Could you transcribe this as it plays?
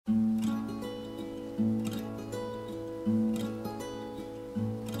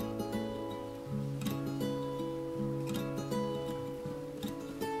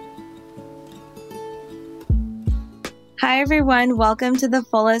Hi, everyone. Welcome to the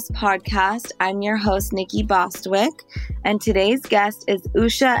Fullest podcast. I'm your host, Nikki Bostwick, and today's guest is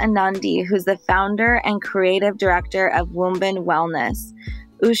Usha Anandi, who's the founder and creative director of Womben Wellness.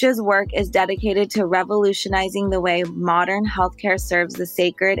 Usha's work is dedicated to revolutionizing the way modern healthcare serves the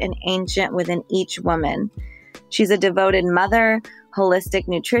sacred and ancient within each woman. She's a devoted mother, holistic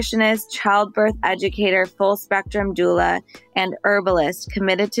nutritionist, childbirth educator, full-spectrum doula, and herbalist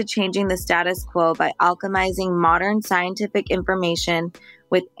committed to changing the status quo by alchemizing modern scientific information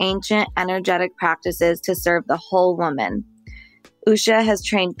with ancient energetic practices to serve the whole woman. Usha has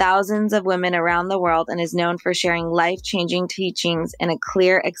trained thousands of women around the world and is known for sharing life-changing teachings in a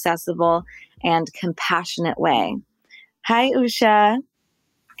clear, accessible, and compassionate way. Hi, Usha.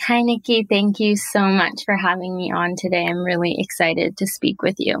 Hi, Nikki. Thank you so much for having me on today. I'm really excited to speak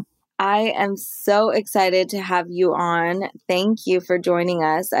with you. I am so excited to have you on. Thank you for joining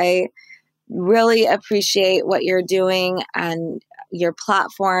us. I really appreciate what you're doing and your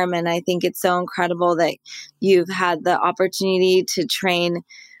platform. And I think it's so incredible that you've had the opportunity to train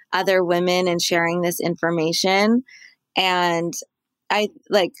other women in sharing this information. And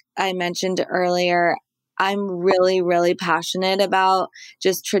like I mentioned earlier, I'm really, really passionate about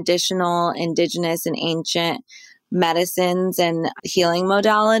just traditional, indigenous, and ancient medicines and healing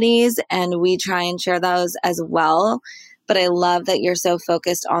modalities. And we try and share those as well. But I love that you're so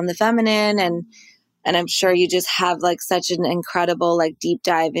focused on the feminine, and I'm sure you just have like such an incredible like deep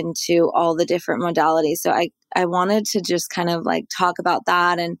dive into all the different modalities. So I wanted to just kind of like talk about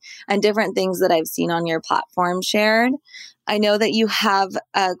that and different things that I've seen on your platform shared. I know that you have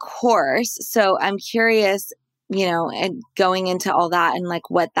a course, so I'm curious, and going into all that and like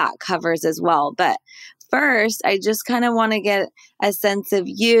what that covers as well. But first, I just kind of want to get a sense of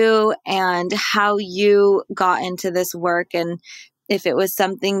you and how you got into this work, and if it was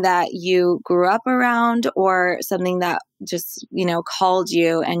something that you grew up around or something that just, called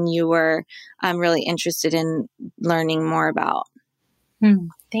you and you were really interested in learning more about.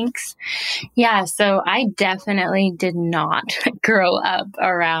 Thanks. Yeah, so I definitely did not grow up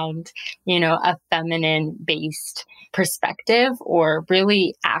around, a feminine-based perspective or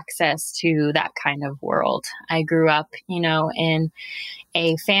really access to that kind of world. I grew up, in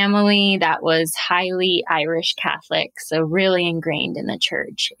a family that was highly Irish Catholic, so really ingrained in the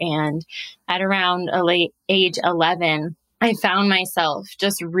church. And at around a late age 11, I found myself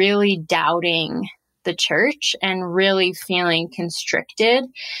just really doubting the church and really feeling constricted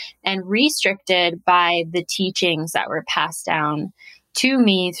and restricted by the teachings that were passed down to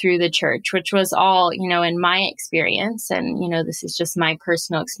me through the church, which was all, in my experience, and, this is just my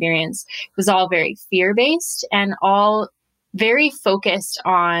personal experience, was all very fear-based and all very focused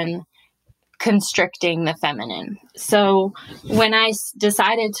on constricting the feminine. So when I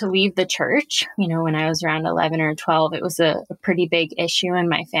decided to leave the church, when I was around 11 or 12, it was a pretty big issue in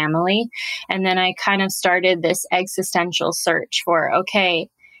my family. And then I kind of started this existential search for, okay,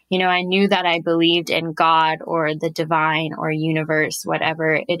 I knew that I believed in God or the divine or universe,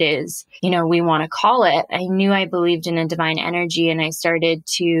 whatever it is, we want to call it. I knew I believed in a divine energy, and I started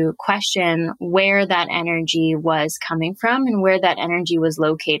to question where that energy was coming from and where that energy was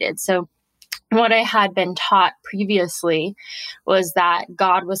located. So what I had been taught previously was that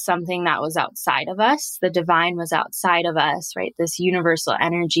God was something that was outside of us. The divine was outside of us, right? This universal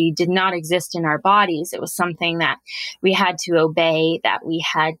energy did not exist in our bodies. It was something that we had to obey, that we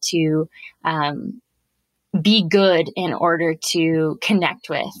had to be good in order to connect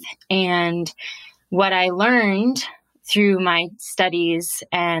with. And what I learned through my studies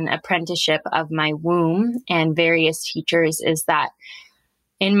and apprenticeship of my womb and various teachers is that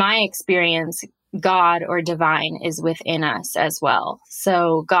in my experience, God or divine is within us as well.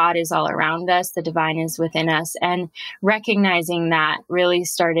 So God is all around us. The divine is within us. And recognizing that really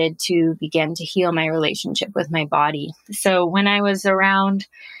started to begin to heal my relationship with my body. So when I was around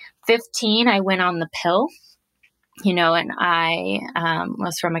 15, I went on the pill. And I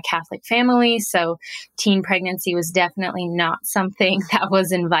was from a Catholic family, so teen pregnancy was definitely not something that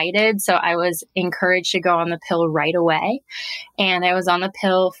was invited. So I was encouraged to go on the pill right away. And I was on the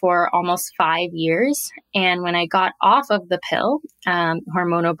pill for almost 5 years. And when I got off of the pill,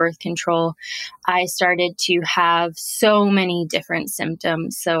 hormonal birth control, I started to have so many different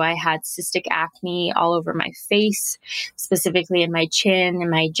symptoms. So I had cystic acne all over my face, specifically in my chin and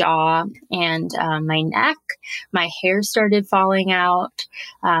my jaw and my neck. My hair started falling out.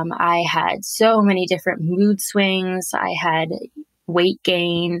 I had so many different mood swings. I had weight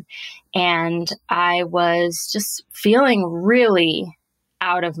gain, and I was just feeling really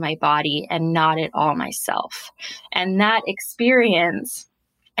out of my body and not at all myself. And that experience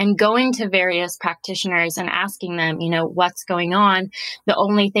and going to various practitioners and asking them, what's going on. The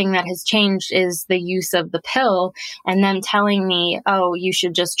only thing that has changed is the use of the pill, and them telling me, oh, you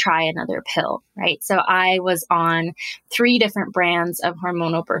should just try another pill, right? So I was on 3 different brands of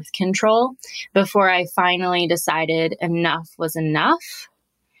hormonal birth control before I finally decided enough was enough.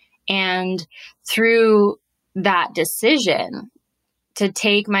 And through that decision to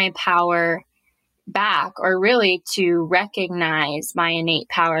take my power back, or really to recognize my innate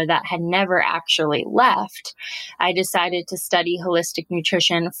power that had never actually left, I decided to study holistic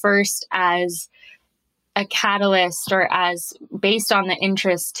nutrition first as a catalyst, or as based on the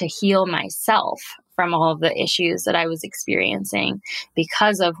interest to heal myself from all of the issues that I was experiencing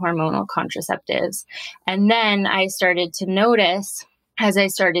because of hormonal contraceptives. And then I started to notice, as I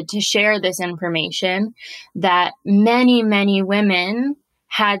started to share this information, that many, many women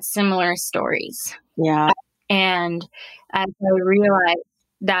had similar stories. Yeah. And as I realized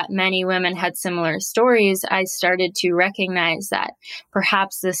that many women had similar stories, I started to recognize that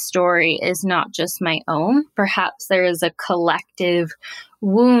perhaps this story is not just my own. Perhaps there is a collective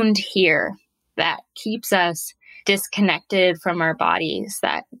wound here that keeps us disconnected from our bodies,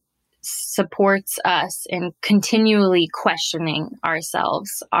 that supports us in continually questioning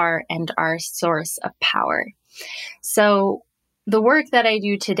ourselves, our source of power. So the work that I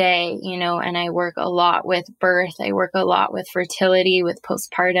do today, and I work a lot with birth, I work a lot with fertility, with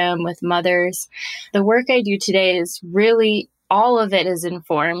postpartum, with mothers. The work I do today is really, all of it is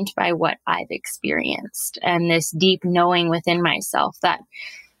informed by what I've experienced and this deep knowing within myself that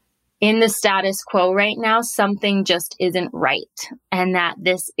in the status quo right now, something just isn't right, and that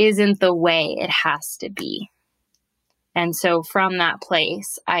this isn't the way it has to be. And so from that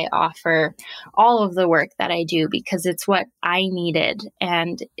place, I offer all of the work that I do because it's what I needed,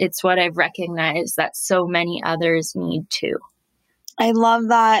 and it's what I've recognized that so many others need too. I love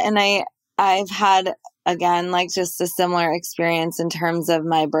that. And I've had, again, like just a similar experience in terms of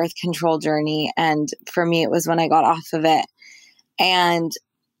my birth control journey. And for me, it was when I got off of it. And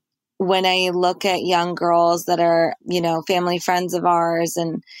when I look at young girls that are, family friends of ours,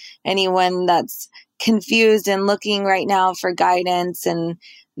 and anyone that's confused and looking right now for guidance, and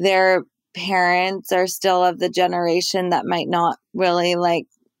their parents are still of the generation that might not really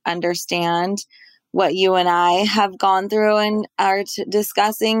understand what you and I have gone through and are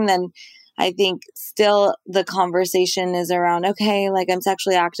discussing, then I think still the conversation is around, okay, I'm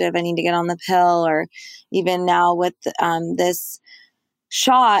sexually active, I need to get on the pill. Or even now with this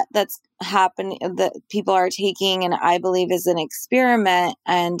shot that's happening that people are taking, and I believe is an experiment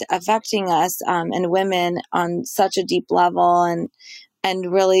and affecting us and women on such a deep level,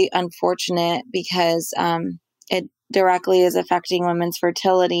 and really unfortunate because it directly is affecting women's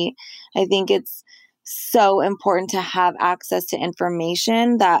fertility. I think it's so important to have access to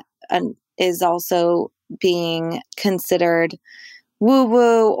information that is also being considered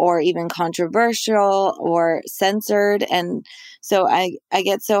woo-woo or even controversial or censored. And so I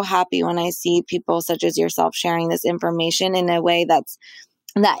get so happy when I see people such as yourself sharing this information in a way that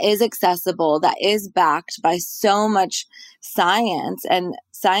is accessible, that is backed by so much science, and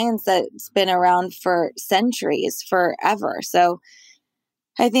science that's been around for centuries, forever. So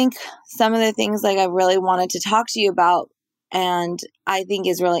I think some of the things I really wanted to talk to you about, and I think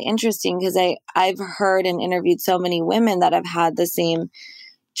is really interesting because I've heard and interviewed so many women that have had the same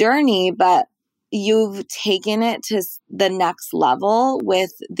journey, but you've taken it to the next level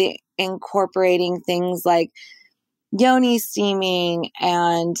with the incorporating things like yoni steaming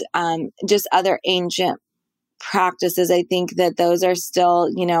and just other ancient practices. I think that those are still,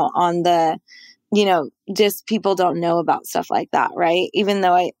 on the, just people don't know about stuff like that, right? Even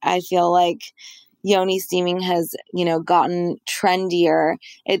though I feel like yoni steaming has, gotten trendier,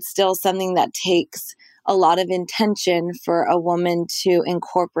 it's still something that takes a lot of intention for a woman to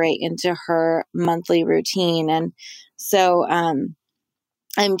incorporate into her monthly routine. And so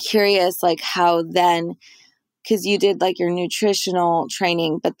I'm curious, how then, because you did your nutritional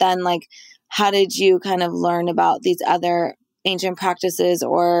training, but then how did you kind of learn about these other ancient practices,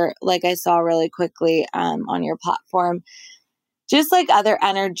 or I saw really quickly on your platform, just other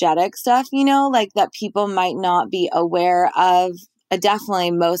energetic stuff, that people might not be aware of.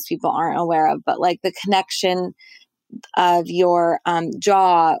 Definitely most people aren't aware of, but the connection of your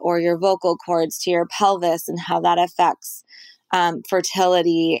jaw or your vocal cords to your pelvis and how that affects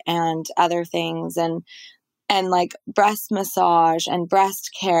fertility and other things, and breast massage and breast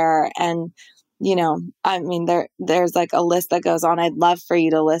care. And, I mean, there's a list that goes on. I'd love for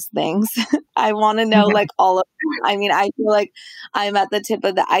you to list things. I want to know all of them. I mean, I feel like I'm at the tip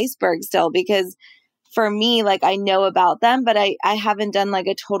of the iceberg still, because for me, like I know about them, but I haven't done like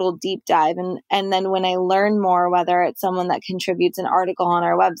a total deep dive. And then when I learn more, whether it's someone that contributes an article on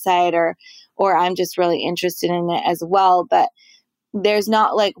our website or I'm just really interested in it as well. But there's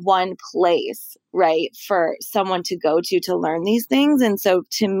not like one place, right, for someone to go to learn these things. And so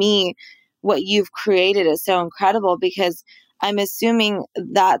to me, what you've created is so incredible, because I'm assuming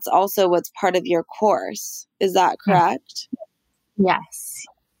that's also what's part of your course. Is that correct? Yes,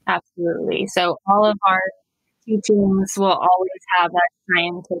 absolutely. So all of our teachings will always have a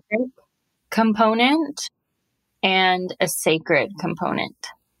scientific component and a sacred component.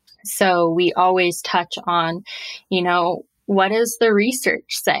 So we always touch on, what does the research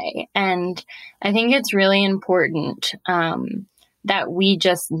say? And I think it's really important that we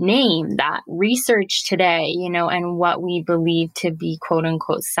just name that research today, and what we believe to be quote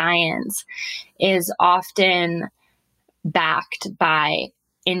unquote science is often backed by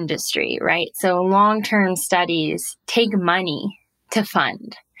industry, right? So long-term studies take money to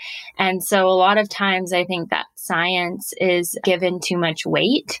fund. And so a lot of times I think that science is given too much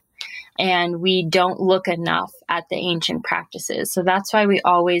weight and we don't look enough at the ancient practices. So that's why we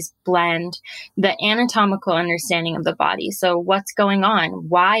always blend the anatomical understanding of the body. So what's going on?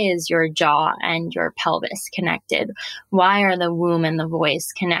 Why is your jaw and your pelvis connected? Why are the womb and the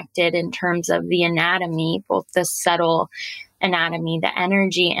voice connected in terms of the anatomy, both the subtle anatomy, the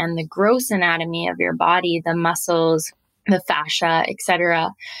energy, and the gross anatomy of your body, the muscles, the fascia,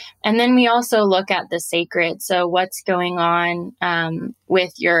 etc. And then we also look at the sacred. So what's going on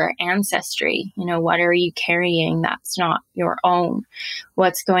with your ancestry? What are you carrying that's not your own?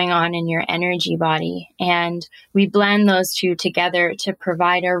 What's going on in your energy body? And we blend those two together to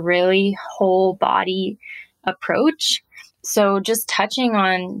provide a really whole body approach. So just touching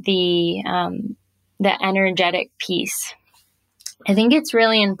on the energetic piece, I think it's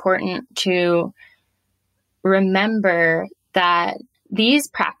really important to remember that these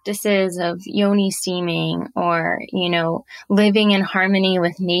practices of yoni steaming or, living in harmony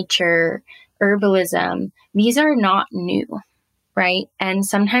with nature, herbalism, these are not new, right? And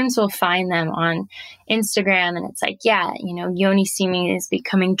sometimes we'll find them on Instagram and it's like, yoni steaming is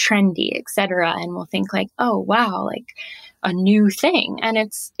becoming trendy, etc. And we'll think like, oh, wow, like a new thing. And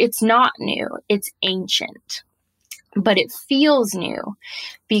it's not new, it's ancient, but it feels new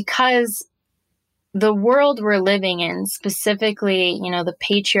because the world we're living in, specifically, the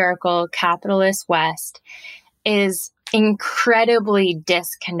patriarchal capitalist West, is incredibly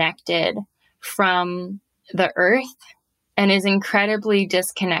disconnected from the earth and is incredibly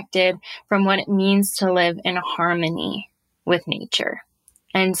disconnected from what it means to live in harmony with nature.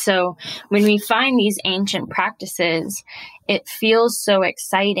 And so when we find these ancient practices, it feels so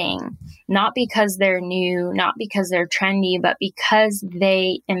exciting, not because they're new, not because they're trendy, but because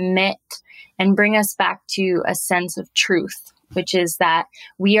they emit and bring us back to a sense of truth, which is that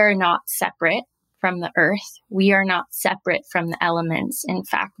we are not separate from the earth. We are not separate from the elements. In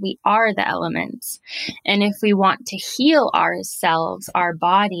fact, we are the elements. And if we want to heal ourselves, our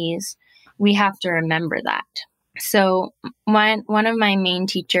bodies, we have to remember that. So one of my main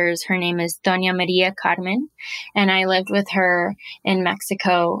teachers, her name is Doña Maria Carmen, and I lived with her in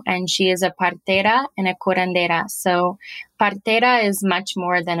Mexico, and she is a partera and a curandera. So partera is much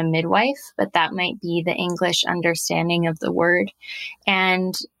more than a midwife, but that might be the English understanding of the word.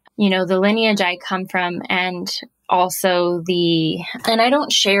 And, the lineage I come from and also and I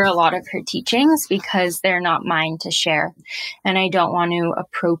don't share a lot of her teachings because they're not mine to share. And I don't want to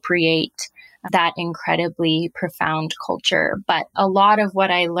appropriate that incredibly profound culture. But a lot of what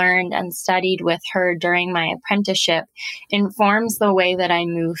I learned and studied with her during my apprenticeship informs the way that I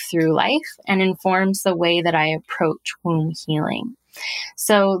move through life and informs the way that I approach womb healing.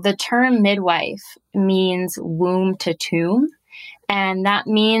 So the term midwife means womb to tomb. And that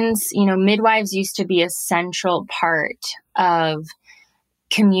means, midwives used to be a central part of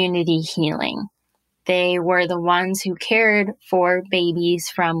community healing. They were the ones who cared for babies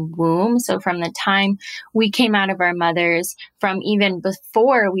from womb. So from the time we came out of our mothers, from even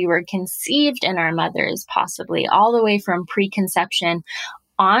before we were conceived in our mothers, possibly all the way from preconception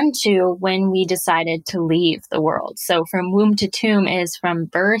onto when we decided to leave the world. So from womb to tomb is from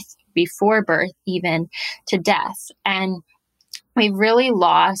birth, before birth, even to death. And we've really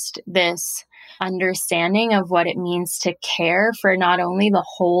lost this understanding of what it means to care for not only the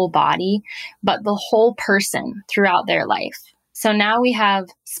whole body, but the whole person throughout their life. So now we have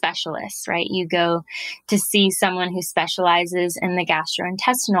specialists, right? You go to see someone who specializes in the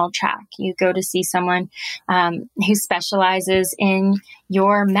gastrointestinal tract. You go to see someone who specializes in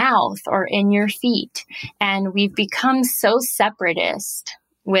your mouth or in your feet. And we've become so separatist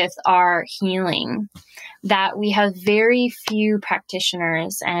with our healing that we have very few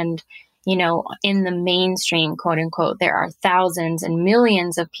practitioners. And, in the mainstream, quote unquote, there are thousands and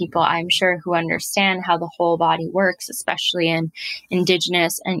millions of people, I'm sure, who understand how the whole body works, especially in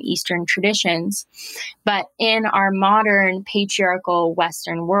indigenous and Eastern traditions. But in our modern patriarchal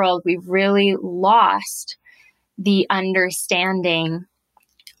Western world, we've really lost the understanding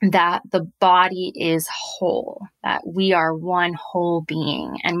that the body is whole, that we are one whole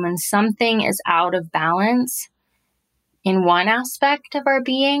being. And when something is out of balance in one aspect of our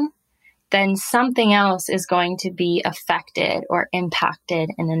being, then something else is going to be affected or impacted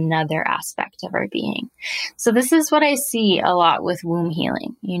in another aspect of our being. So this is what I see a lot with womb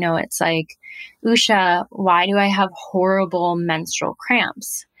healing. It's like, Usha, why do I have horrible menstrual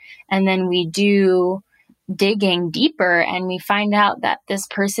cramps? And then we do digging deeper and we find out that this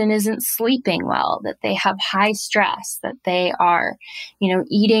person isn't sleeping well, that they have high stress, that they are,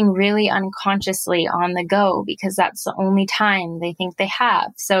 eating really unconsciously on the go because that's the only time they think they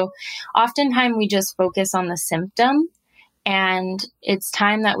have. So oftentimes we just focus on the symptom, and it's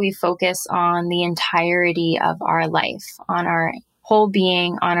time that we focus on the entirety of our life, on our whole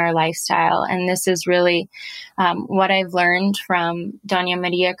being, on our lifestyle. And this is really what I've learned from Doña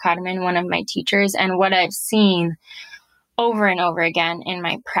Maria Carmen, one of my teachers, and what I've seen over and over again in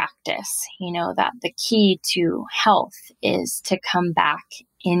my practice, that the key to health is to come back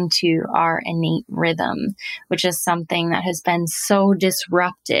into our innate rhythm, which is something that has been so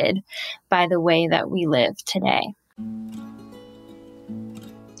disrupted by the way that we live today.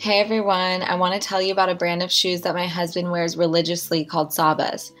 Hey everyone, I want to tell you about a brand of shoes that my husband wears religiously called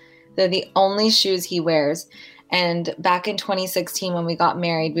Sabas. They're the only shoes he wears. And back in 2016 when we got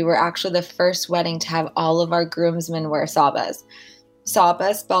married, we were actually the first wedding to have all of our groomsmen wear Sabas.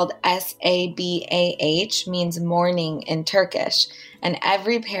 Sabah, spelled S-A-B-A-H, means morning in Turkish. And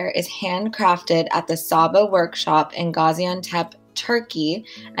every pair is handcrafted at the Sabah workshop in Gaziantep, Turkey,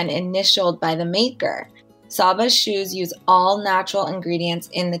 and initialed by the maker. Sabah's shoes use all natural ingredients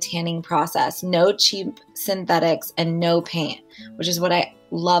in the tanning process, no cheap synthetics and no paint, which is what I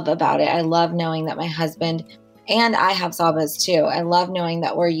love about it. I love knowing that my husband and I have Sabahs too. I love knowing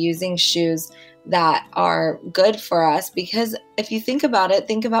that we're using shoes that are good for us, because if you think about it,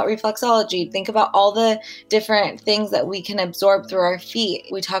 think about reflexology, think about all the different things that we can absorb through our feet.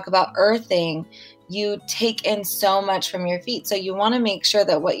 We talk about earthing. You take in so much from your feet. So you want to make sure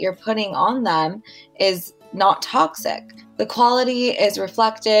that what you're putting on them is not toxic. The quality is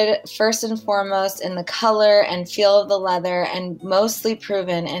reflected first and foremost in the color and feel of the leather, and mostly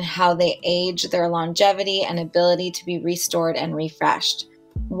proven in how they age, their longevity and ability to be restored and refreshed.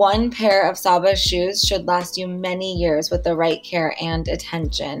 One pair of Sabah shoes should last you many years with the right care and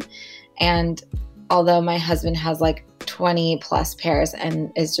attention. And although my husband has like 20 plus pairs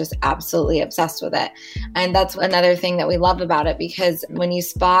and is just absolutely obsessed with it. And that's another thing that we love about it, because when you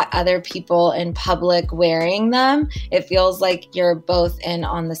spot other people in public wearing them, it feels like you're both in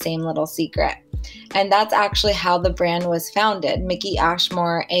on the same little secret. And that's actually how the brand was founded. Mickey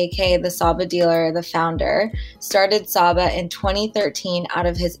Ashmore, aka the Sabah dealer, the founder, started Sabah in 2013 out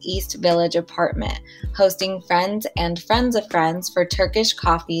of his East Village apartment, hosting friends and friends of friends for Turkish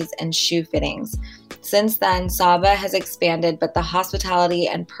coffees and shoe fittings. Since then, Sabah has expanded, but the hospitality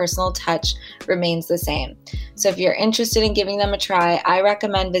and personal touch remains the same. So if you're interested in giving them a try, I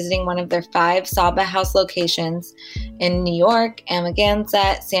recommend visiting one of their 5 Sabah House locations in New York,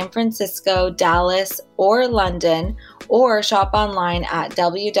 Amagansett, San Francisco, Dallas, or London, or shop online at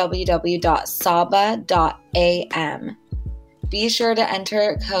www.sabah.am. Be sure to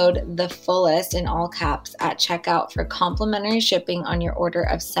enter code THEFULLEST in all caps at checkout for complimentary shipping on your order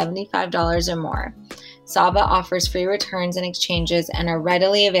of $75 or more. Sabah offers free returns and exchanges and are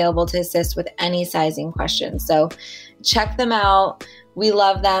readily available to assist with any sizing questions. So check them out. We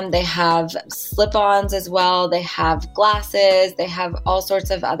love them. They have slip-ons as well. They have glasses. They have all sorts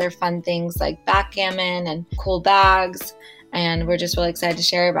of other fun things like backgammon and cool bags. And we're just really excited to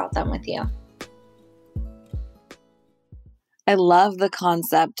share about them with you. I love the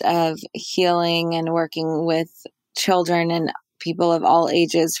concept of healing and working with children and people of all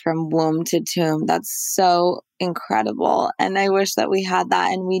ages from womb to tomb. That's so incredible. And I wish that we had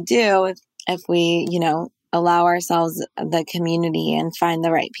that. And we do if we, allow ourselves the community and find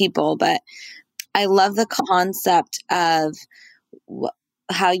the right people. But I love the concept of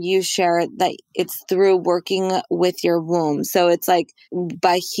how you share that it's through working with your womb. So it's like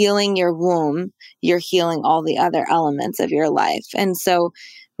by healing your womb, you're healing all the other elements of your life. And so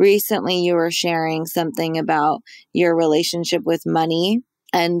recently you were sharing something about your relationship with money,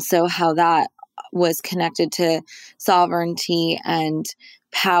 and so how that was connected to sovereignty and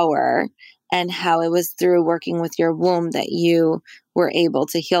power, and how it was through working with your womb that you were able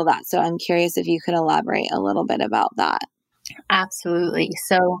to heal that. So I'm curious if you could elaborate a little bit about that. Absolutely.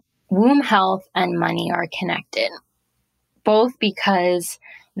 So womb health and money are connected, both because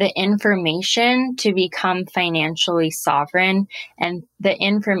the information to become financially sovereign and the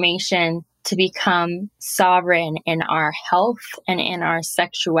information to become sovereign in our health and in our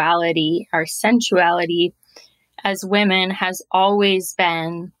sexuality, our sensuality as women has always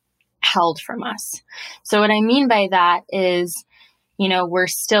been held from us. So what I mean by that is, we're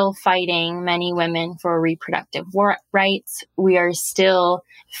still fighting, many women, for reproductive rights. We are still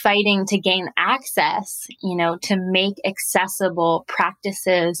fighting to gain access, to make accessible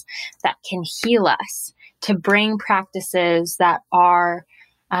practices that can heal us, to bring practices that are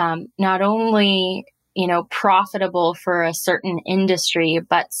not only profitable for a certain industry,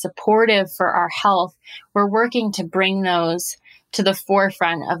 but supportive for our health. We're working to bring those to the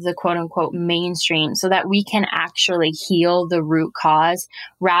forefront of the quote unquote mainstream so that we can actually heal the root cause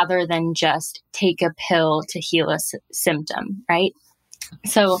rather than just take a pill to heal a symptom, right?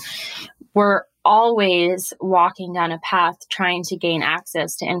 So we're always walking down a path trying to gain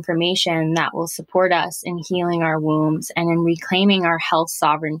access to information that will support us in healing our wombs and in reclaiming our health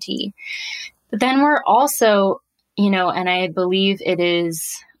sovereignty. But then we're also, and I believe it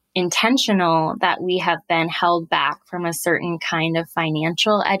is intentional that we have been held back from a certain kind of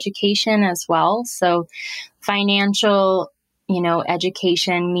financial education as well. So financial,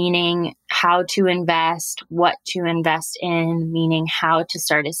 education, meaning how to invest, what to invest in, meaning how to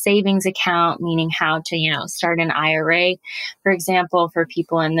start a savings account, meaning how to, start an IRA, for example, for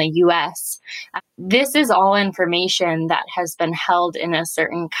people in the US. This is all information that has been held in a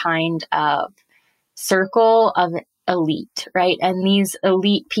certain kind of circle of elite, right? And these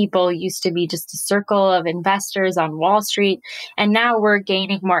elite people used to be just a circle of investors on Wall Street, and now we're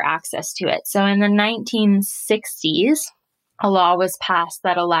gaining more access to it. So in the 1960s, a law was passed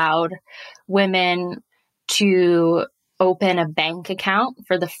that allowed women to open a bank account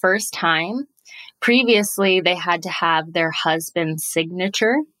for the first time. Previously, they had to have their husband's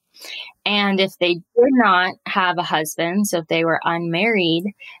signature. And if they did not have a husband, so if they were unmarried,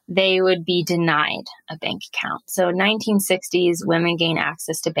 they would be denied a bank account. So 1960s, women gained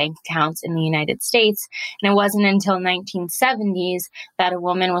access to bank accounts in the United States. And it wasn't until 1970s that a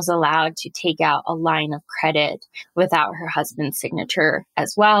woman was allowed to take out a line of credit without her husband's signature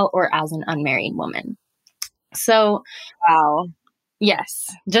as well, or as an unmarried woman. So, wow. Yes,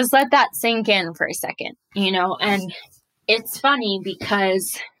 just let that sink in for a second, and it's funny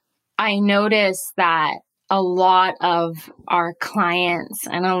because I notice that a lot of our clients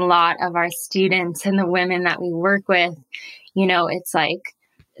and a lot of our students and the women that we work with, it's like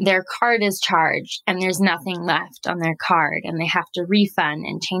their card is charged and there's nothing left on their card and they have to refund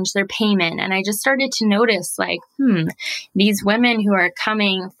and change their payment. And I just started to notice these women who are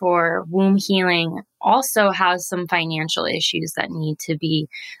coming for womb healing also have some financial issues that need to be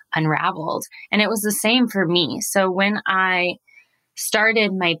unraveled. And it was the same for me. So when I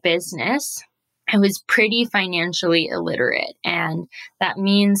started my business, I was pretty financially illiterate. And that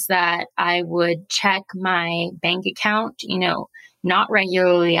means that I would check my bank account, not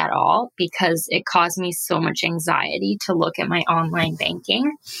regularly at all, because it caused me so much anxiety to look at my online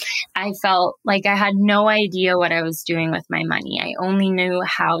banking. I felt like I had no idea what I was doing with my money. I only knew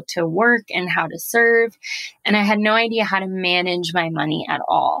how to work and how to serve, and I had no idea how to manage my money at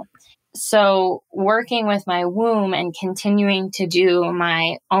all. So working with my womb and continuing to do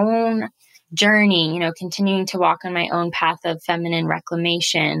my own journey, continuing to walk on my own path of feminine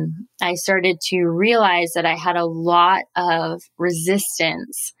reclamation, I started to realize that I had a lot of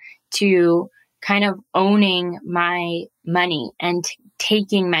resistance to kind of owning my money and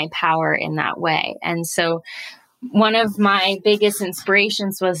taking my power in that way. And so one of my biggest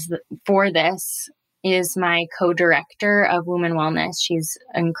inspirations for this is my co-director of Womben Wellness. She's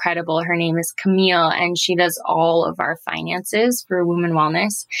incredible. Her name is Camille, and she does all of our finances for Womben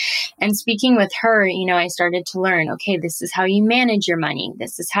Wellness. And speaking with her, I started to learn, okay, this is how you manage your money.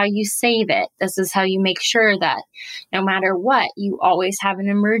 This is how you save it. This is how you make sure that no matter what, you always have an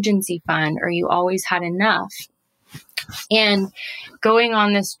emergency fund or you always had enough. And going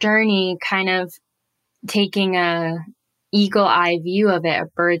on this journey, kind of taking a eagle eye view of it, a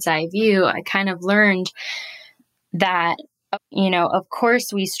bird's eye view, I kind of learned that, of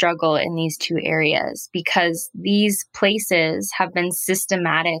course we struggle in these two areas because these places have been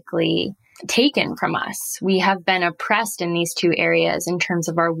systematically taken from us. We have been oppressed in these two areas in terms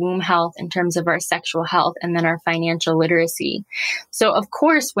of our womb health, in terms of our sexual health, and then our financial literacy. So of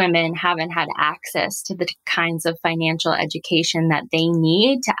course, women haven't had access to the kinds of financial education that they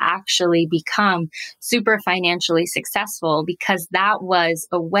need to actually become super financially successful, because that was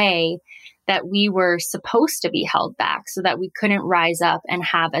a way that we were supposed to be held back so that we couldn't rise up and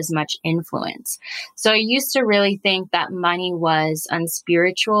have as much influence. So I used to really think that money was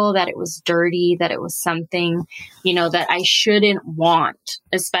unspiritual, that it was dirty, that it was something, that I shouldn't want,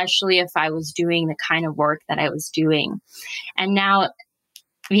 especially if I was doing the kind of work that I was doing. And now,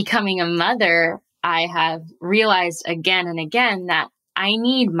 becoming a mother, I have realized again and again that I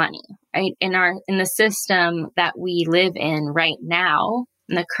need money, right? In the system that we live in right now,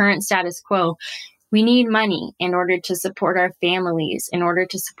 in the current status quo, we need money in order to support our families, in order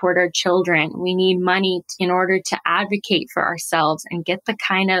to support our children. We need money in order to advocate for ourselves and get the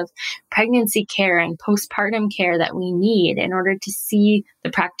kind of pregnancy care and postpartum care that we need in order to see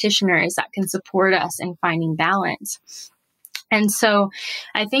the practitioners that can support us in finding balance. And so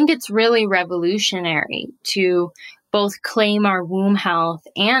I think it's really revolutionary to both claim our womb health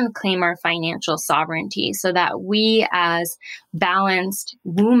and claim our financial sovereignty so that we as balanced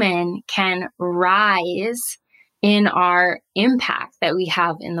women can rise in our impact that we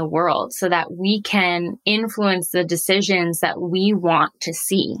have in the world so that we can influence the decisions that we want to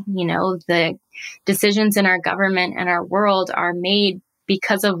see. The decisions in our government and our world are made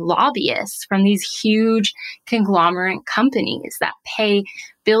because of lobbyists from these huge conglomerate companies that pay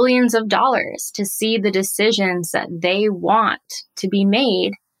billions of dollars to see the decisions that they want to be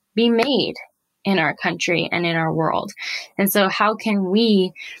made in our country and in our world. And so how can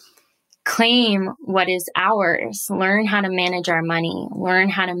we claim what is ours, learn how to manage our money, learn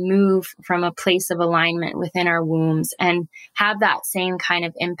how to move from a place of alignment within our wombs and have that same kind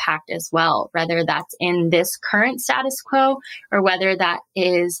of impact as well, whether that's in this current status quo or whether that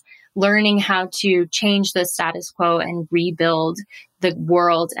is learning how to change the status quo and rebuild the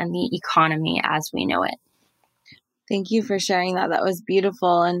world and the economy as we know it. Thank you for sharing that. That was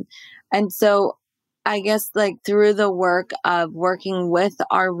beautiful. And so I guess through the work of working with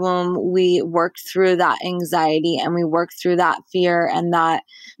our womb, we work through that anxiety and we work through that fear and that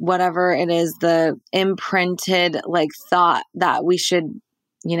whatever it is, the imprinted thought that we should,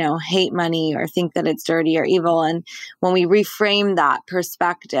 hate money or think that it's dirty or evil. And when we reframe that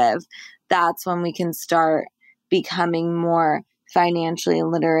perspective, that's when we can start becoming more financially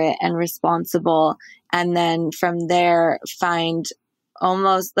literate and responsible. And then from there, find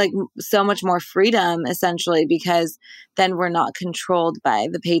almost so much more freedom, essentially, because then we're not controlled by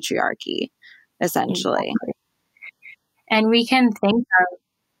the patriarchy, essentially. Exactly. And we can think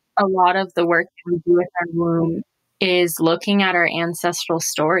of a lot of the work that we do with our womb is looking at our ancestral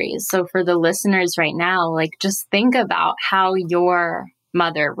stories. So for the listeners right now, just think about how your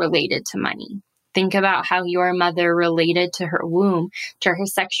mother related to money. Think about how your mother related to her womb, to her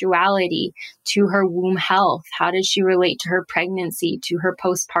sexuality, to her womb health. How did she relate to her pregnancy, to her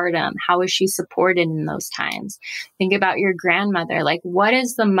postpartum? How was she supported in those times? Think about your grandmother. What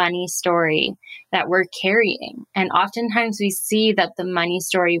is the money story that we're carrying? And oftentimes we see that the money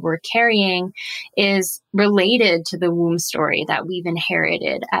story we're carrying is related to the womb story that we've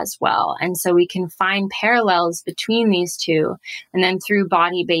inherited as well. And so we can find parallels between these two, and then through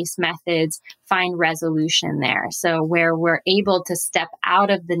body-based methods, find resolution there. So where we're able to step out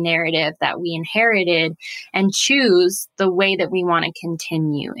of the narrative that we inherited and choose the way that we want to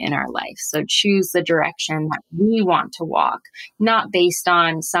continue in our life. So choose the direction that we want to walk, not based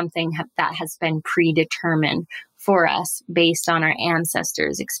on something that has been predetermined for us based on our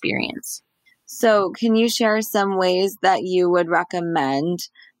ancestors' experience. So can you share some ways that you would recommend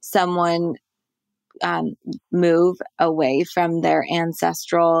someone move away from their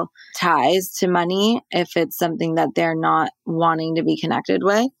ancestral ties to money if it's something that they're not wanting to be connected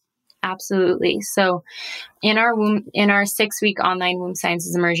with? Absolutely. So in our 6-week online womb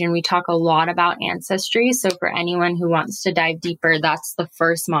sciences immersion, we talk a lot about ancestry. So for anyone who wants to dive deeper, that's the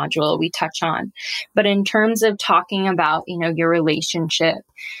first module we touch on. But in terms of talking about, your relationship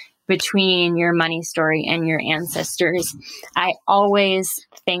between your money story and your ancestors, I always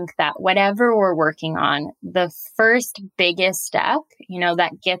think that whatever we're working on, the first biggest step,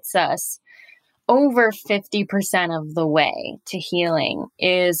 that gets us over 50% of the way to healing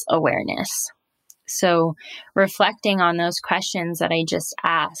is awareness. So reflecting on those questions that I just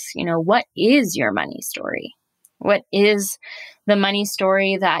asked, what is your money story? What is the money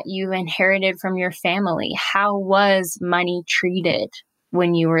story that you inherited from your family? How was money treated?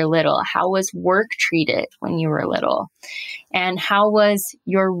 when you were little? How was work treated when you were little? And how was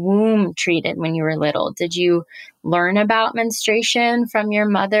your womb treated when you were little? Did you learn about menstruation from your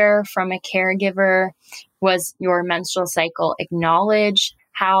mother, from a caregiver? Was your menstrual cycle acknowledged?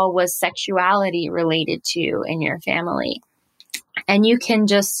 How was sexuality related to in your family? And you can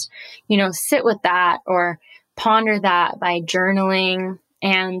just, sit with that or ponder that by journaling.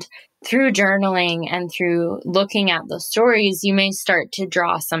 And through journaling and through looking at the stories, you may start to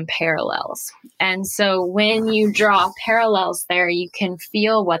draw some parallels. And so when you draw parallels there, you can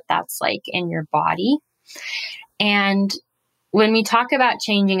feel what that's like in your body. And when we talk about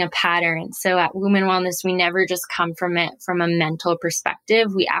changing a pattern, so at Womben Wellness, we never just come from it from a mental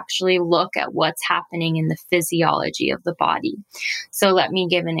perspective. We actually look at what's happening in the physiology of the body. So let me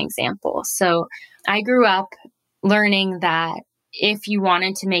give an example. So I grew up learning that if you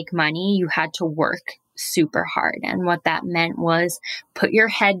wanted to make money, you had to work super hard. And what that meant was put your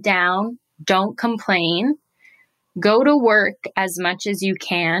head down, don't complain, go to work as much as you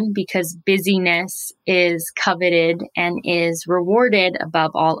can, because busyness is coveted and is rewarded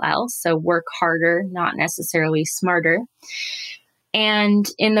above all else. So work harder, not necessarily smarter. And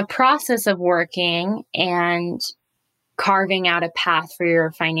in the process of working and carving out a path for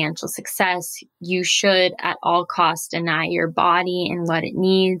your financial success, you should at all costs deny your body and what it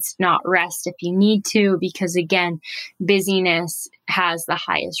needs, not rest if you need to, because again, busyness has the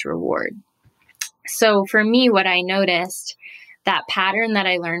highest reward. So for me, what I noticed, that pattern that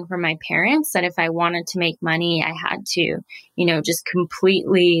I learned from my parents, that if I wanted to make money, I had to, just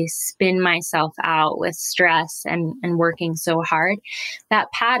completely spin myself out with stress and working so hard.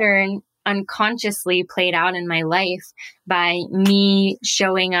 That pattern unconsciously played out in my life by me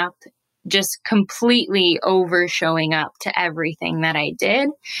showing up, just completely over showing up to everything that I did,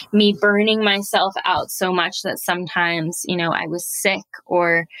 me burning myself out so much that sometimes, I was sick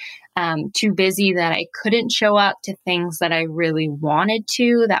or too busy that I couldn't show up to things that I really wanted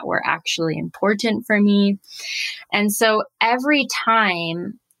to, that were actually important for me. And so every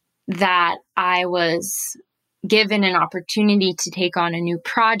time that I was given an opportunity to take on a new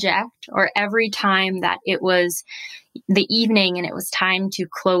project, or every time that it was the evening and it was time to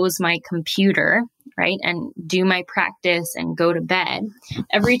close my computer, right, and do my practice and go to bed,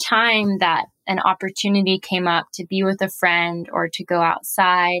 every time that an opportunity came up to be with a friend or to go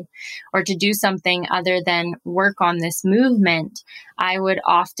outside or to do something other than work on this movement, I would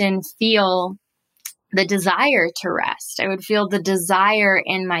often feel the desire to rest. I would feel the desire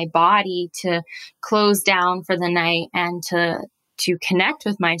in my body to close down for the night and to connect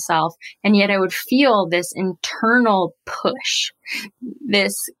with myself. And yet I would feel this internal push,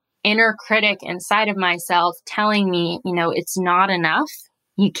 this inner critic inside of myself telling me, it's not enough.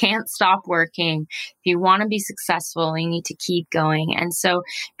 You can't stop working. If you want to be successful, you need to keep going. And so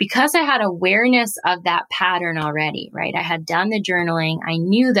because I had awareness of that pattern already, right? I had done the journaling. I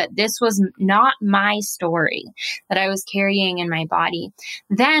knew that this was not my story that I was carrying in my body.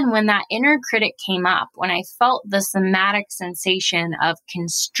 Then when that inner critic came up, when I felt the somatic sensation of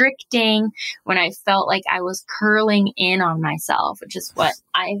constricting, when I felt like I was curling in on myself, which is what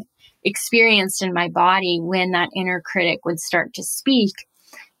I experienced in my body when that inner critic would start to speak,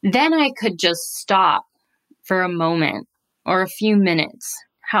 then I could just stop for a moment or a few minutes,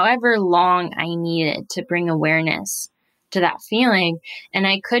 however long I needed to bring awareness to that feeling, and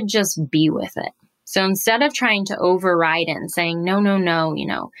I could just be with it. So instead of trying to override it and saying, no,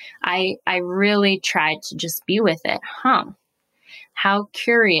 I really tried to just be with it. How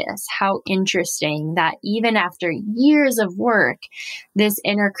curious, how interesting that even after years of work, this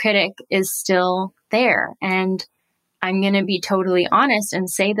inner critic is still there. And I'm going to be totally honest and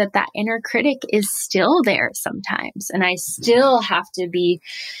say that that inner critic is still there sometimes. And I still have to be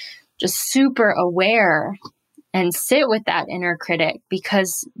just super aware and sit with that inner critic,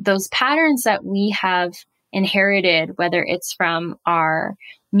 because those patterns that we have inherited, whether it's from our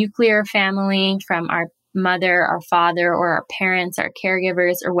nuclear family, from our mother, our father, or our parents, our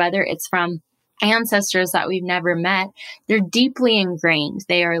caregivers, or whether it's from ancestors that we've never met, they're deeply ingrained.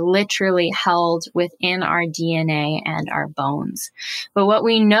 They are literally held within our DNA and our bones. But what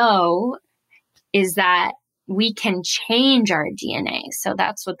we know is that we can change our DNA. So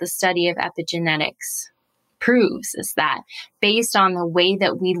that's what the study of epigenetics proves, is that based on the way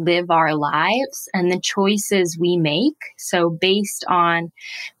that we live our lives and the choices we make, so based on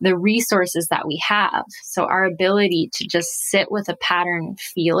the resources that we have, so our ability to just sit with a pattern and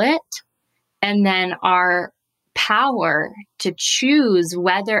feel it, and then our power to choose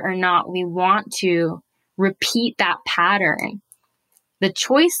whether or not we want to repeat that pattern the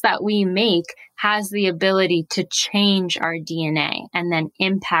choice that we make has the ability to change our DNA and then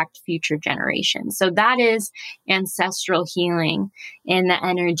impact future generations. So that is ancestral healing in the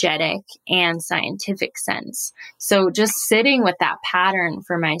energetic and scientific sense. So just sitting with that pattern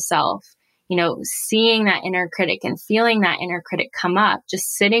for myself, seeing that inner critic and feeling that inner critic come up,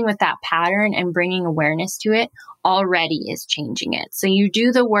 just sitting with that pattern and bringing awareness to it already is changing it. So you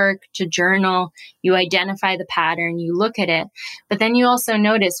do the work to journal, you identify the pattern, you look at it, but then you also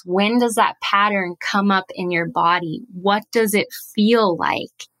notice, when does that pattern come up in your body? What does it feel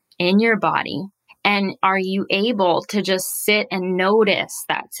like in your body? And are you able to just sit and notice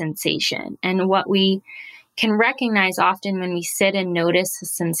that sensation? And what we can recognize often when we sit and notice a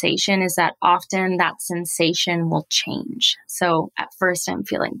sensation is that often that sensation will change. So at first I'm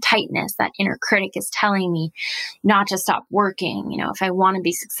feeling tightness. That inner critic is telling me not to stop working. If I want to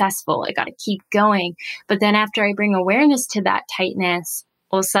be successful, I got to keep going. But then after I bring awareness to that tightness,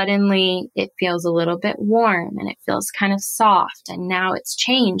 well, suddenly it feels a little bit warm and it feels kind of soft. And now it's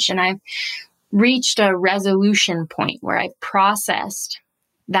changed. And I've reached a resolution point where I've processed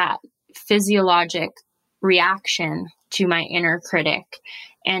that physiologic reaction to my inner critic.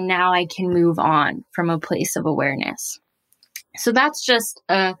 And now I can move on from a place of awareness. So that's just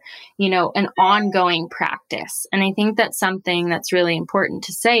an ongoing practice. And I think that's something that's really important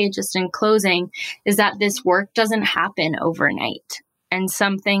to say just in closing is that this work doesn't happen overnight. And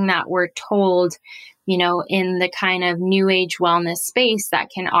something that we're told, in the kind of new age wellness space that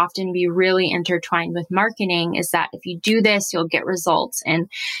can often be really intertwined with marketing is that if you do this, you'll get results in,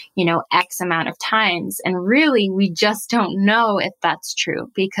 X amount of times. And really, we just don't know if that's true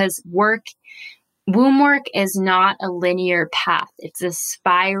because womb work is not a linear path. It's a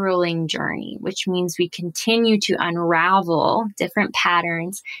spiraling journey, which means we continue to unravel different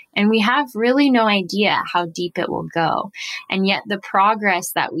patterns and we have really no idea how deep it will go. And yet the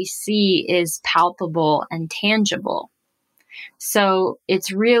progress that we see is palpable and tangible. So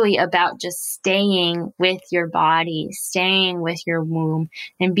it's really about just staying with your body, staying with your womb,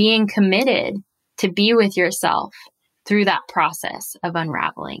 and being committed to be with yourself through that process of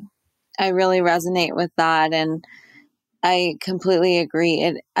unraveling. I really resonate with that. And I completely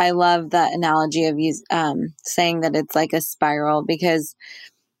agree. I love that analogy of you saying that it's like a spiral, because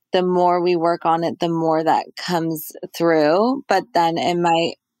the more we work on it, the more that comes through. But then it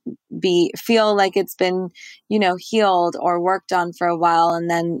might feel like it's been, healed or worked on for a while, and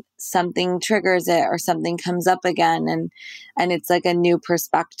then something triggers it or something comes up again. And it's like a new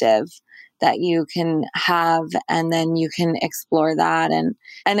perspective that you can have, and then you can explore that. And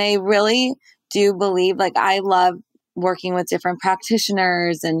I really do believe, I love working with different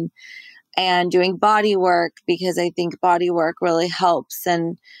practitioners and doing body work, because I think body work really helps.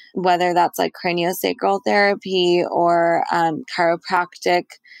 And whether that's like craniosacral therapy or chiropractic,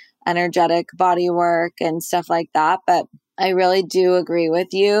 energetic body work and stuff like that. But I really do agree with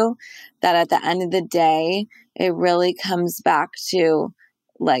you that at the end of the day, it really comes back to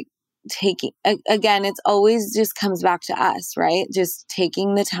taking, again, it's always just comes back to us, right? Just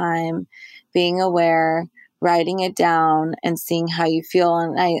taking the time, being aware, writing it down and seeing how you feel.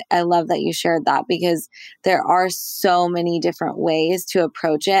 And I love that you shared that, because there are so many different ways to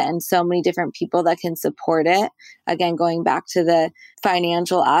approach it and so many different people that can support it. Again, going back to the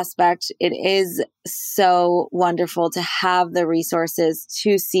financial aspect, it is so wonderful to have the resources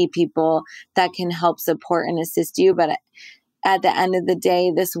to see people that can help support and assist you. But at the end of the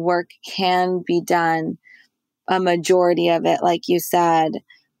day, this work can be done, a majority of it, like you said,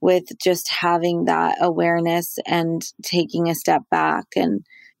 with just having that awareness and taking a step back. And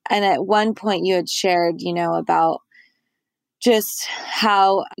at one point you had shared, about just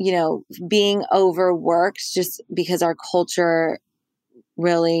how, being overworked, just because our culture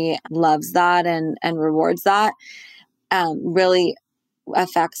really loves that and rewards that, really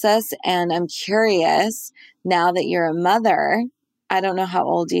affects us. And I'm curious, now that you're a mother, I don't know how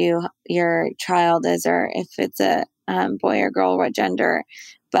old your child is, or if it's a boy or girl, what gender,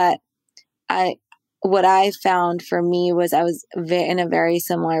 but what I found for me was I was in a very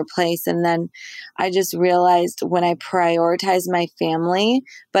similar place. And then I just realized when I prioritize my family,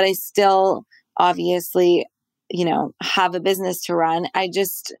 but I still obviously, have a business to run.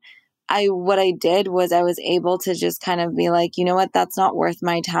 What I did was I was able to just kind of be like, you know what, that's not worth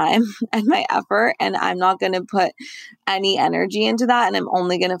my time and my effort. And I'm not going to put any energy into that. And I'm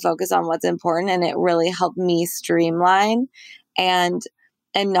only going to focus on what's important. And it really helped me streamline and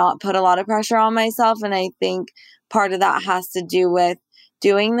not put a lot of pressure on myself. And I think part of that has to do with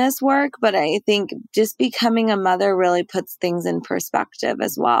doing this work. But I think just becoming a mother really puts things in perspective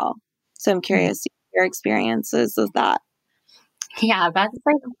as well. So I'm curious your experiences with that. Yeah, that's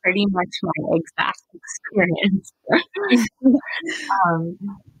like pretty much my exact experience. Um,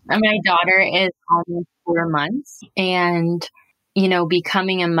 and my daughter is almost 4 months, and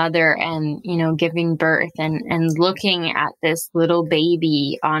becoming a mother and giving birth and looking at this little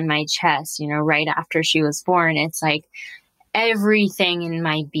baby on my chest, right after she was born, it's like everything in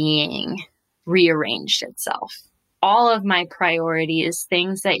my being rearranged itself. All of my priorities,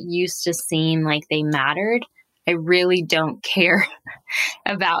 things that used to seem like they mattered, I really don't care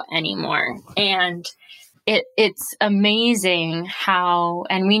about anymore. And it's amazing how,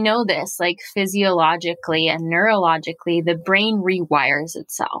 and we know this, like physiologically and neurologically, the brain rewires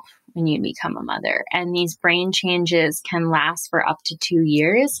itself when you become a mother. And these brain changes can last for up to 2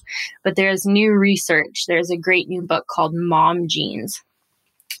 years. But there's new research. There's a great new book called Mom Genes.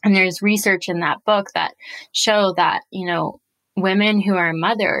 And there's research in that book that show that, women who are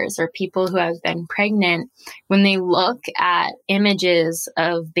mothers or people who have been pregnant, when they look at images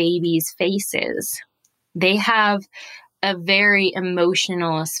of babies' faces, they have a very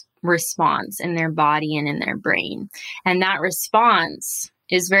emotional response in their body and in their brain. And that response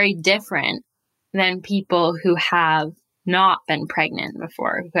is very different than people who have not been pregnant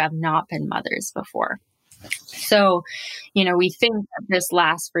before, who have not been mothers before. So, we think that this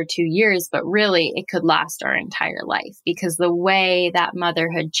lasts for 2 years, but really it could last our entire life, because the way that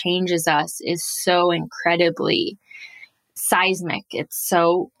motherhood changes us is so incredibly seismic. It's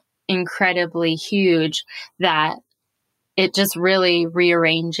so incredibly huge that it just really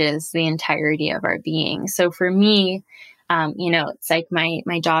rearranges the entirety of our being. So for me, it's like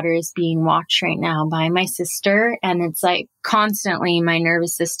my daughter is being watched right now by my sister, and it's like constantly my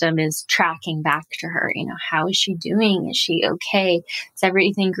nervous system is tracking back to her. How is she doing? Is she okay? Is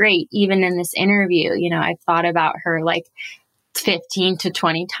everything great? Even in this interview, I've thought about her like 15 to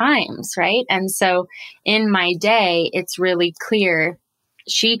 20 times, right? And so in my day, it's really clear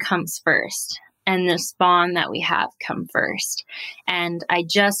she comes first, and this bond that we have come first. And I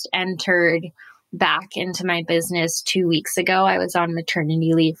just entered back into my business 2 weeks ago. I was on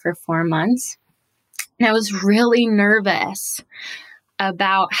maternity leave for 4 months, and I was really nervous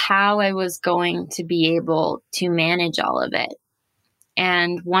about how I was going to be able to manage all of it.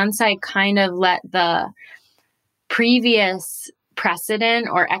 And once I kind of let the previous precedent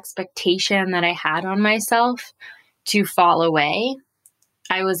or expectation that I had on myself to fall away,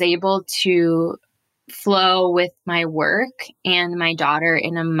 I was able to flow with my work and my daughter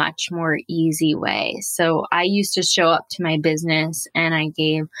in a much more easy way. So I used to show up to my business and I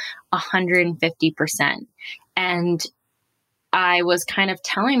gave 150%. And I was kind of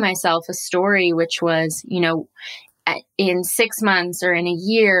telling myself a story, which was, in 6 months or in a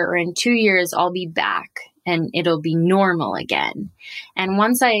year or in 2 years, I'll be back and it'll be normal again. And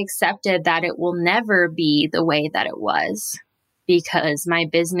once I accepted that it will never be the way that it was, because my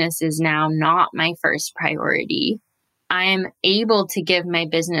business is now not my first priority, I am able to give my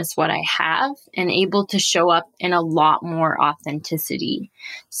business what I have and able to show up in a lot more authenticity.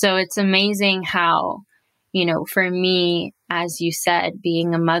 So it's amazing how, for me, as you said,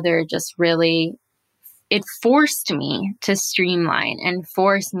 being a mother just really, it forced me to streamline and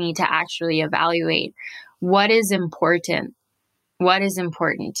forced me to actually evaluate what is important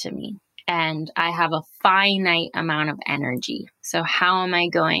to me. And I have a finite amount of energy. So how am I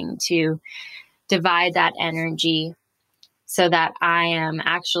going to divide that energy so that I am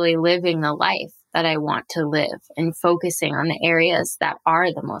actually living the life that I want to live and focusing on the areas that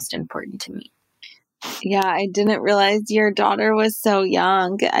are the most important to me? Yeah, I didn't realize your daughter was so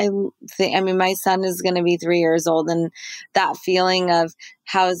young. I mean, my son is going to be 3 years old, and that feeling of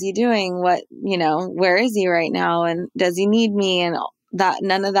how is he doing? What, where is he right now? And does he need me? And that,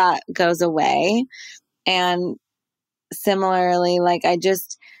 none of that goes away. And similarly, like I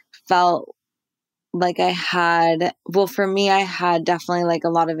just felt like for me, I had definitely like a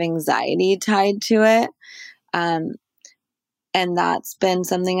lot of anxiety tied to it. And that's been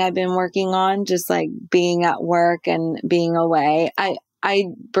something I've been working on, just like being at work and being away. I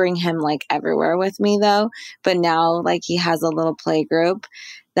bring him like everywhere with me though, but now like he has a little play group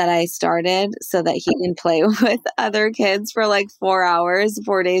that I started so that he can play with other kids for like 4 hours,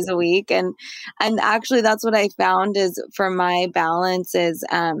 4 days a week. And actually that's what I found is for my balance is,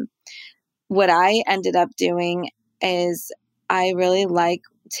 what I ended up doing is I really like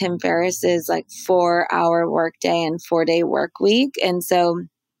Tim Ferriss's like 4-hour workday and 4-day work week. And so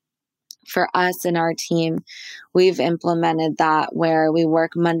for us and our team, we've implemented that where we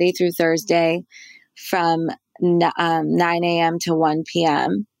work Monday through Thursday from 9 a.m. to 1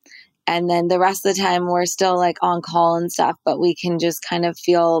 p.m. And then the rest of the time we're still like on call and stuff, but we can just kind of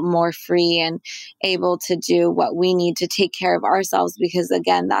feel more free and able to do what we need to take care of ourselves, because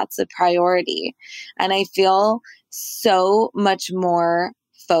again, that's a priority. And I feel so much more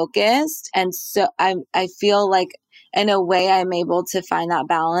focused. And so I feel like in a way I'm able to find that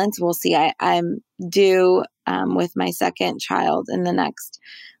balance. We'll see. I'm due with my second child in the next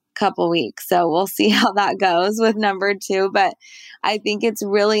couple weeks. So we'll see how that goes with number 2. But I think it's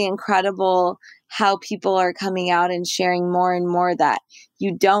really incredible how people are coming out and sharing more and more that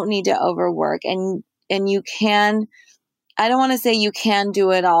you don't need to overwork, and you can, I don't want to say you can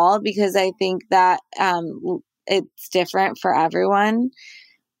do it all, because I think that it's different for everyone.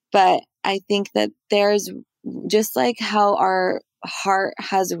 But I think that there's just like how our heart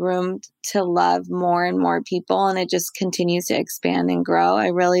has room to love more and more people, and it just continues to expand and grow. I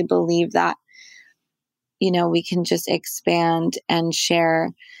really believe that, we can just expand and share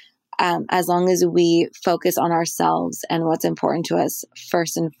as long as we focus on ourselves and what's important to us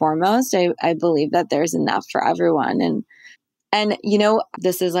first and foremost. I believe that there's enough for everyone. And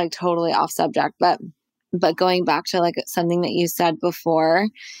this is like totally off subject, but going back to like something that you said before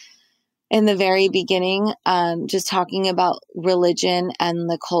in the very beginning, just talking about religion and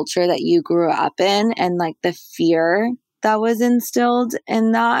the culture that you grew up in, and like the fear that was instilled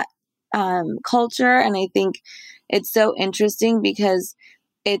in that culture. And I think it's so interesting because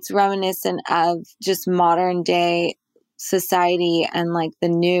it's reminiscent of just modern day society and like the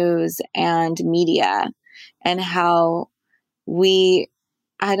news and media, and how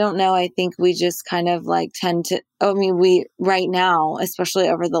I don't know, I think we just kind of like tend to, we right now, especially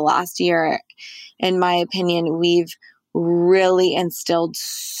over the last year, in my opinion, we've really instilled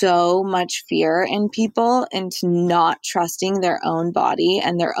so much fear in people into not trusting their own body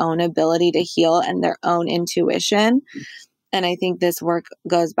and their own ability to heal and their own intuition. And I think this work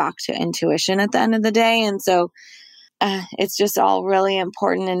goes back to intuition at the end of the day. And so it's just all really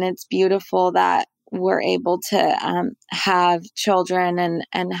important, and it's beautiful that we're able to have children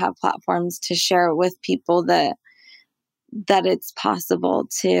and have platforms to share with people that it's possible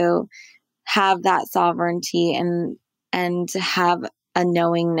to have that sovereignty and to have a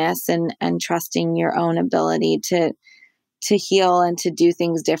knowingness and trusting your own ability to heal and to do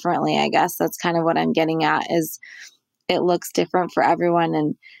things differently. I guess that's kind of what I'm getting at, is it looks different for everyone.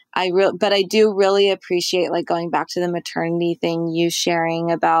 And but I do really appreciate, like, going back to the maternity thing, you sharing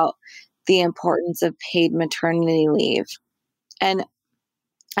about the importance of paid maternity leave. And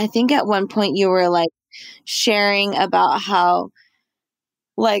I think at one point you were like sharing about how,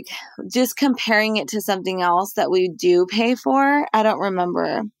 like, just comparing it to something else that we do pay for. I don't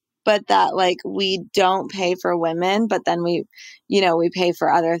remember, but that like we don't pay for women, but then we pay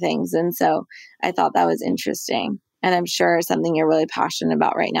for other things. And so I thought that was interesting. And I'm sure something you're really passionate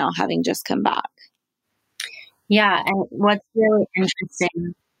about right now, having just come back. Yeah. And what's really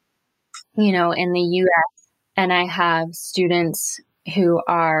interesting, in the US, and I have students who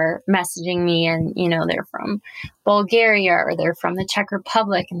are messaging me and, they're from Bulgaria or they're from the Czech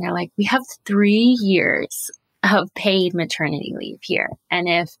Republic. And they're like, we have 3 years of paid maternity leave here. And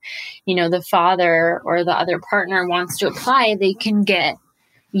if, the father or the other partner wants to apply, they can get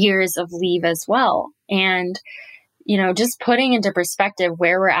years of leave as well. And, just putting into perspective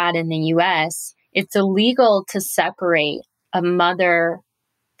where we're at in the US, it's illegal to separate a mother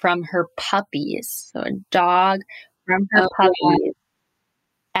from her puppies. So a dog from her puppies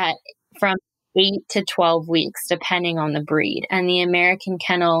from 8 to 12 weeks, depending on the breed. And the American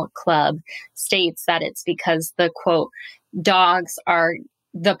Kennel Club states that it's because the quote,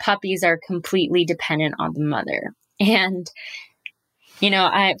 the puppies are completely dependent on the mother. And,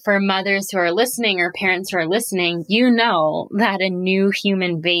 for mothers who are listening or parents who are listening, that a new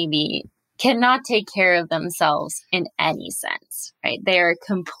human baby cannot take care of themselves in any sense, right? They are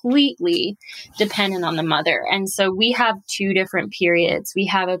completely dependent on the mother. And so we have 2 different periods. We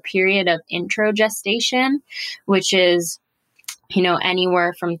have a period of introgestation, which is,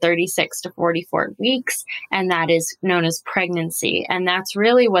 anywhere from 36 to 44 weeks. And that is known as pregnancy. And that's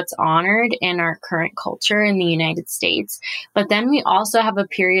really what's honored in our current culture in the United States. But then we also have a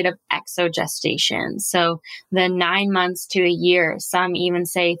period of exogestation. So the 9 months to a year, some even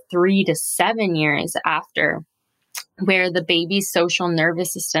say 3 to 7 years after, where the baby's social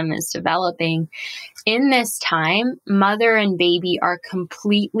nervous system is developing. In this time, mother and baby are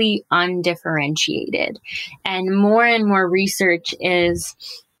completely undifferentiated. And more research is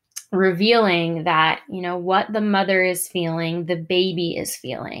revealing that, what the mother is feeling, the baby is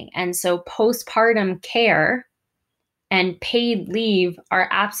feeling. And so postpartum care and paid leave are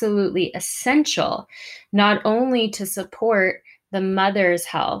absolutely essential, not only to support the mother's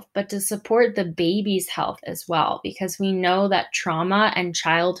health, but to support the baby's health as well, because we know that trauma and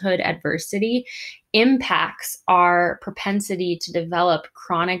childhood adversity impacts our propensity to develop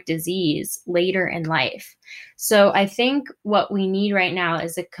chronic disease later in life. So I think what we need right now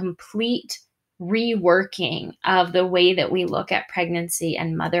is a complete reworking of the way that we look at pregnancy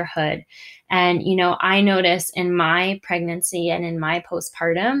and motherhood. And, I notice in my pregnancy and in my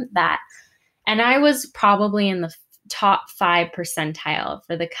postpartum that, and I was probably in the top 5 percentile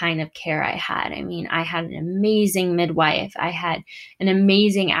for the kind of care I had. I mean, I had an amazing midwife. I had an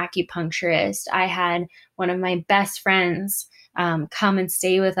amazing acupuncturist. I had one of my best friends come and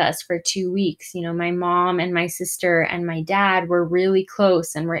stay with us for 2 weeks. My mom and my sister and my dad were really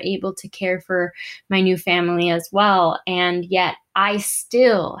close and were able to care for my new family as well. And yet I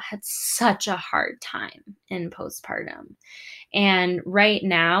still had such a hard time in postpartum. And right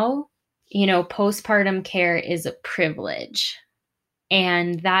now, postpartum care is a privilege,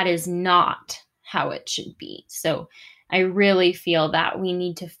 and that is not how it should be. So I really feel that we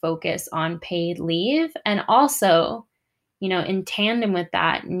need to focus on paid leave, and also, in tandem with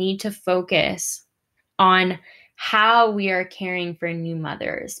that, need to focus on how we are caring for new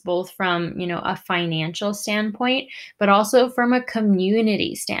mothers, both from, a financial standpoint, but also from a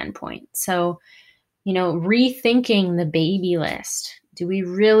community standpoint. So, rethinking the baby list. Do we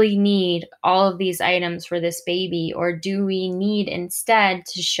really need all of these items for this baby, or do we need instead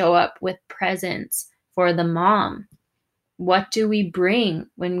to show up with presents for the mom? What do we bring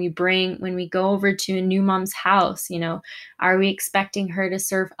when we go over to a new mom's house? Are we expecting her to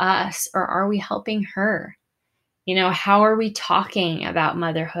serve us, or are we helping her? How are we talking about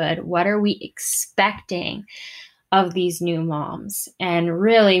motherhood? What are we expecting of these new moms? And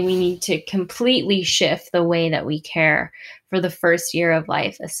really, we need to completely shift the way that we care for the first year of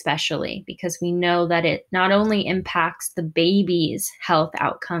life, especially because we know that it not only impacts the baby's health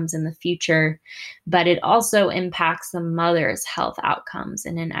outcomes in the future, but it also impacts the mother's health outcomes.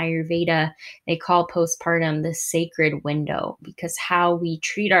 And in Ayurveda, they call postpartum the sacred window, because how we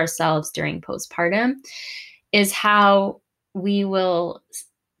treat ourselves during postpartum is how we will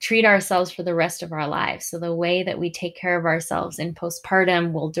treat ourselves for the rest of our lives. So the way that we take care of ourselves in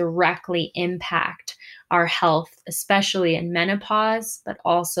postpartum will directly impact our health, especially in menopause, but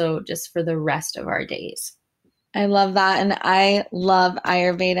also just for the rest of our days. I love that. And I love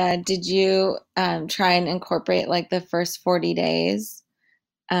Ayurveda. Did you try and incorporate like the first 40 days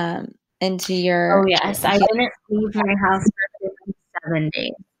into your... Oh, yes. I didn't leave my house for 57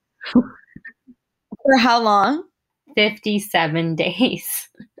 days. For how long? 57 days.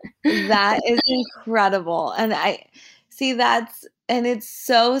 That is incredible. And I see and it's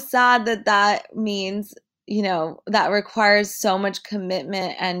so sad that means, that requires so much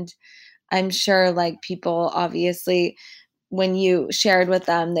commitment. And I'm sure like people, obviously, when you shared with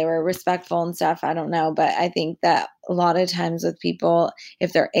them, they were respectful and stuff. I don't know. But I think that a lot of times with people,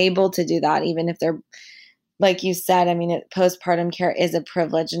 if they're able to do that, even if they're, like you said, I mean, postpartum care is a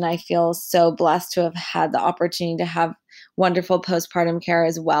privilege. And I feel so blessed to have had the opportunity to have wonderful postpartum care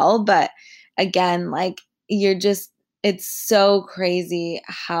as well. But again, like it's so crazy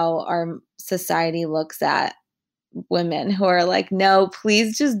how our society looks at women who are like, no,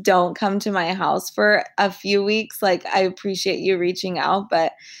 please just don't come to my house for a few weeks. Like, I appreciate you reaching out,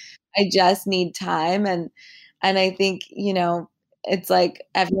 but I just need time. And I think, it's like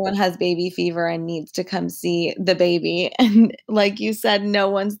everyone has baby fever and needs to come see the baby. And like you said, no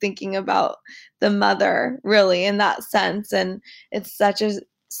one's thinking about the mother really in that sense. And it's such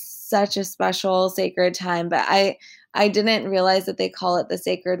a special sacred time. But I didn't realize that they call it the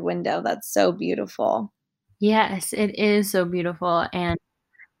sacred window. That's so beautiful. Yes, it is so beautiful. And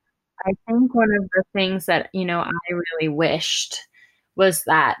I think one of the things that, I really wished was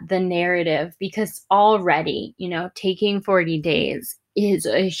that the narrative, because already, taking 40 days is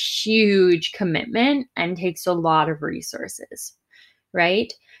a huge commitment and takes a lot of resources,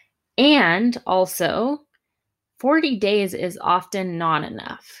 right? And also, 40 days is often not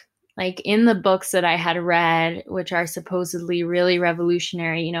enough. Like in the books that I had read, which are supposedly really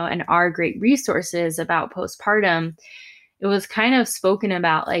revolutionary, and are great resources about postpartum, it was kind of spoken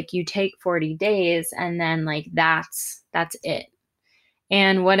about like you take 40 days and then like that's it.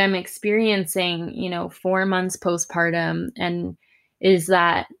 And what I'm experiencing, 4 months postpartum, and is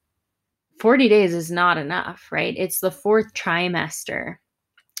that 40 days is not enough, right? It's the 4th trimester.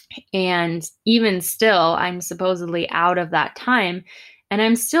 And even still, I'm supposedly out of that time. And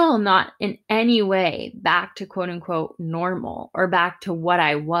I'm still not in any way back to quote unquote normal or back to what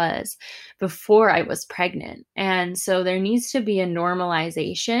I was before I was pregnant. And so there needs to be a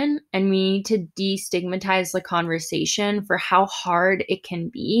normalization, and we need to destigmatize the conversation for how hard it can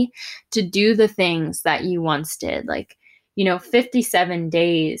be to do the things that you once did. Like, 57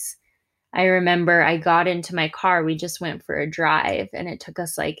 days. I remember I got into my car. We just went for a drive and it took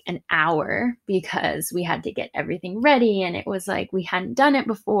us like an hour because we had to get everything ready. And it was like we hadn't done it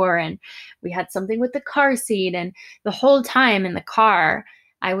before. And we had something with the car seat. And the whole time in the car,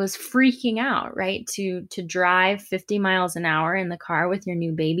 I was freaking out, right? To drive 50 miles an hour in the car with your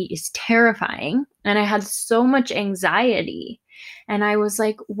new baby is terrifying. And I had so much anxiety. And I was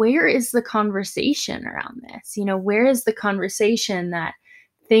like, where is the conversation around this? Where is the conversation that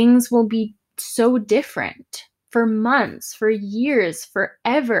things will be so different for months, for years,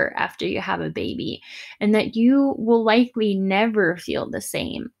 forever after you have a baby, and that you will likely never feel the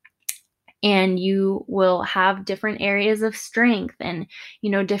same. And you will have different areas of strength and,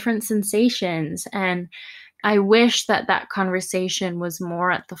 different sensations. And I wish that that conversation was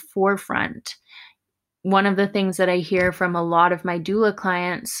more at the forefront. One of the things that I hear from a lot of my doula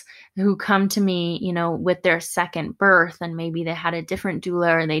clients who come to me, with their second birth, and maybe they had a different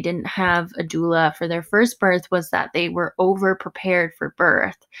doula or they didn't have a doula for their first birth, was that they were over prepared for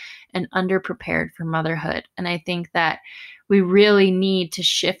birth and under prepared for motherhood. And I think that we really need to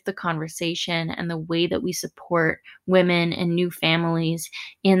shift the conversation and the way that we support women and new families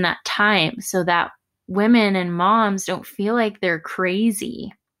in that time, so that women and moms don't feel like they're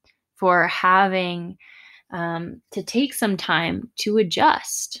crazy for having to take some time to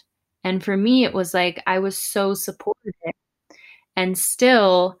adjust. And for me, it was like I was so supported, and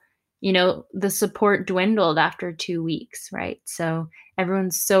still, the support dwindled after 2 weeks, right? So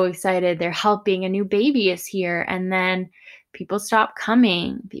everyone's so excited. They're helping. A new baby is here. And then people stop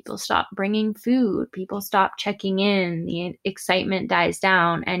coming. People stop bringing food. People stop checking in. The excitement dies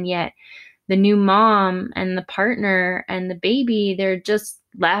down. And yet the new mom and the partner and the baby, they're just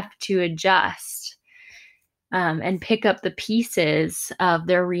left to adjust and pick up the pieces of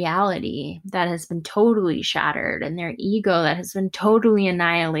their reality that has been totally shattered, and their ego that has been totally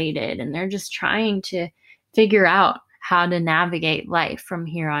annihilated. And they're just trying to figure out how to navigate life from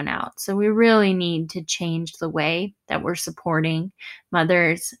here on out. So we really need to change the way that we're supporting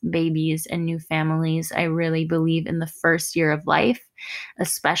mothers, babies, and new families. I really believe in the first year of life,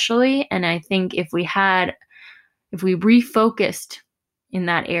 especially. And I think if we refocused in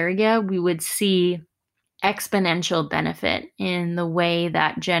that area, we would see exponential benefit in the way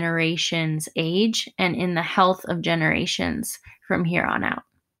that generations age and in the health of generations from here on out.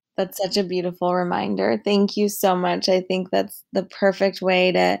 That's such a beautiful reminder. Thank you so much. I think that's the perfect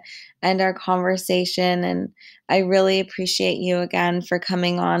way to end our conversation. And I really appreciate you again for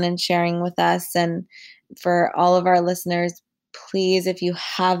coming on and sharing with us. And for all of our listeners, please, if you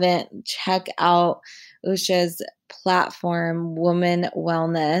haven't, check out Usha's platform, Womben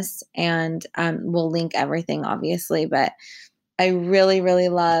Wellness, and we'll link everything, obviously. But I really, really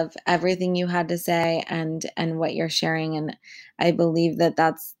love everything you had to say and what you're sharing, and I believe that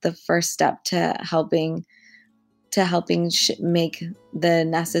that's the first step to helping make the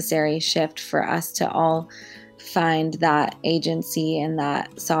necessary shift for us to all find that agency and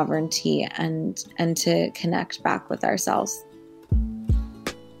that sovereignty and to connect back with ourselves.